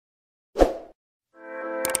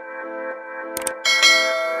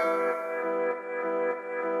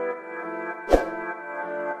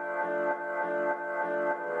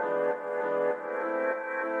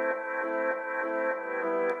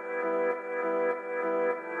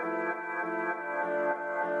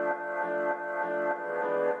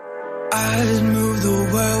I'd move the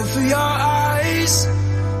world for your eyes,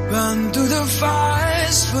 run through the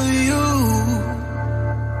fires for you.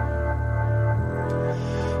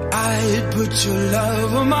 I'd put your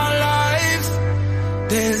love on my life.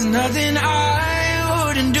 There's nothing I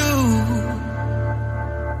wouldn't do.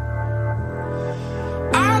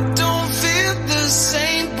 I don't feel the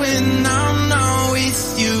same when I'm not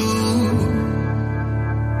with you.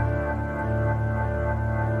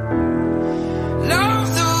 Love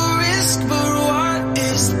the risk, but what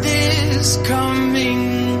is this coming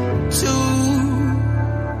to?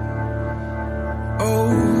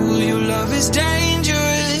 Oh, your love is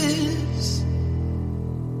dangerous.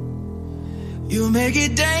 You make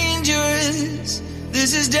it dangerous.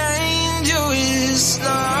 This is dangerous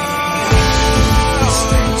love. This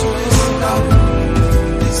dangerous love.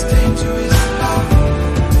 This dangerous